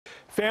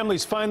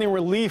Families finding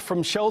relief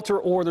from shelter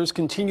orders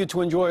continue to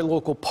enjoy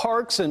local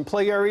parks and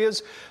play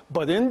areas,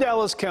 but in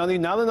Dallas County,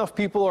 not enough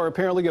people are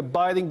apparently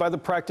abiding by the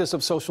practice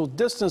of social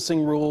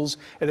distancing rules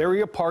at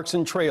area parks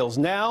and trails.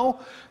 Now,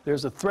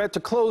 there's a threat to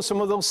close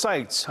some of those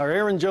sites. Our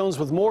Aaron Jones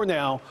with more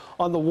now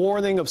on the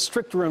warning of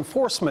stricter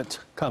enforcement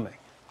coming.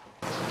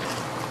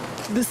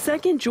 The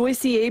second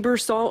Joyce Aber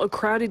saw a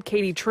crowded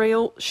Katy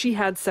Trail, she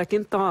had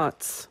second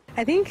thoughts.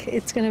 I think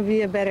it's going to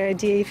be a better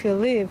idea if you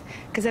leave,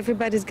 because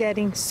everybody's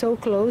getting so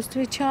close to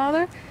each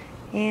other,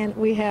 and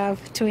we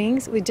have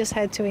twins. We just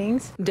had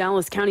twins.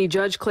 Dallas County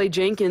Judge Clay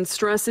Jenkins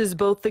stresses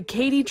both the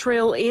Katy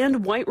Trail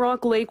and White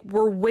Rock Lake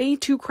were way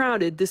too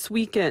crowded this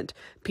weekend.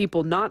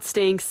 People not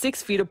staying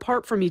 6 feet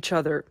apart from each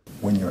other.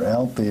 When you're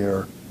out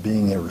there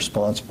being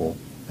irresponsible,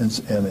 and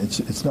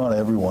it's not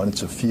everyone,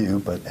 it's a few,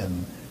 but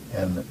and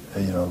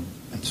you know,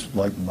 it's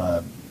like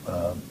my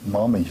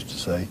mama used to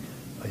say,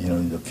 you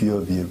know, a few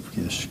of you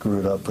screw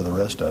it up for the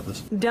rest of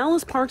us.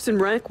 Dallas Parks and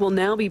Rec will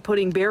now be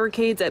putting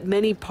barricades at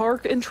many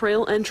park and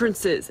trail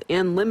entrances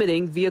and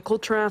limiting vehicle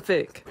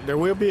traffic. There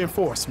will be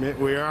enforcement.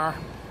 We are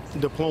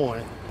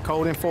deploying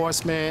code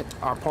enforcement,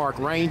 our park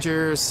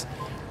rangers,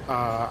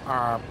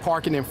 our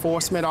parking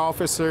enforcement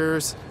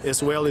officers,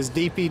 as well as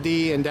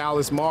DPD and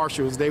Dallas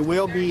Marshals. They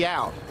will be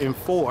out in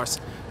force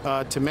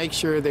to make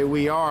sure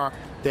that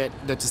that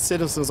the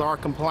citizens are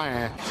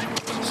compliant.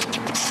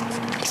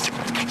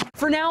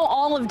 For now,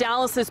 all of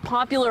Dallas's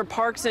popular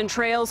parks and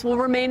trails will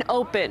remain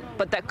open,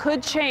 but that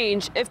could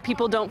change if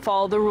people don't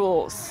follow the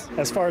rules.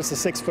 As far as the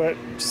 6-foot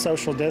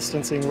social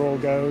distancing rule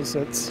goes,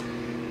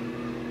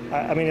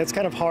 I mean, it's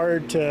kind of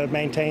hard to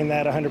maintain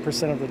that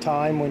 100% of the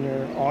time when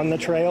you're on the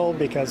trail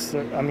because,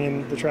 I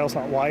mean, the trail's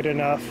not wide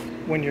enough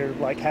when you're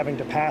like having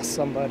to pass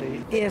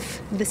somebody. If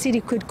the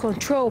city could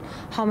control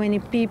how many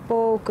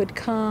people could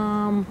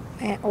come,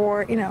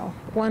 or, you know,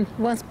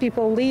 once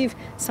people leave,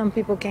 some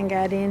people can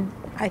get in,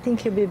 I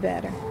think it'll be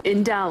better.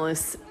 In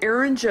Dallas,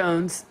 Aaron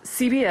Jones,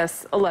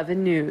 CBS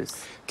 11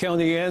 News.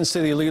 County and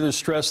city leaders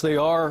stress there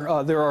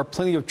are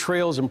plenty of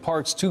trails and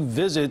parks to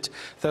visit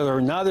that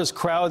are not as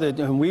crowded,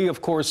 and we,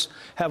 of course,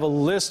 have a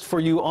list for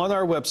you on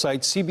our website,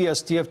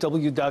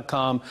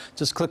 cbsdfw.com.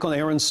 Just click on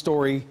Aaron's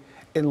story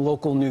in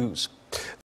local news.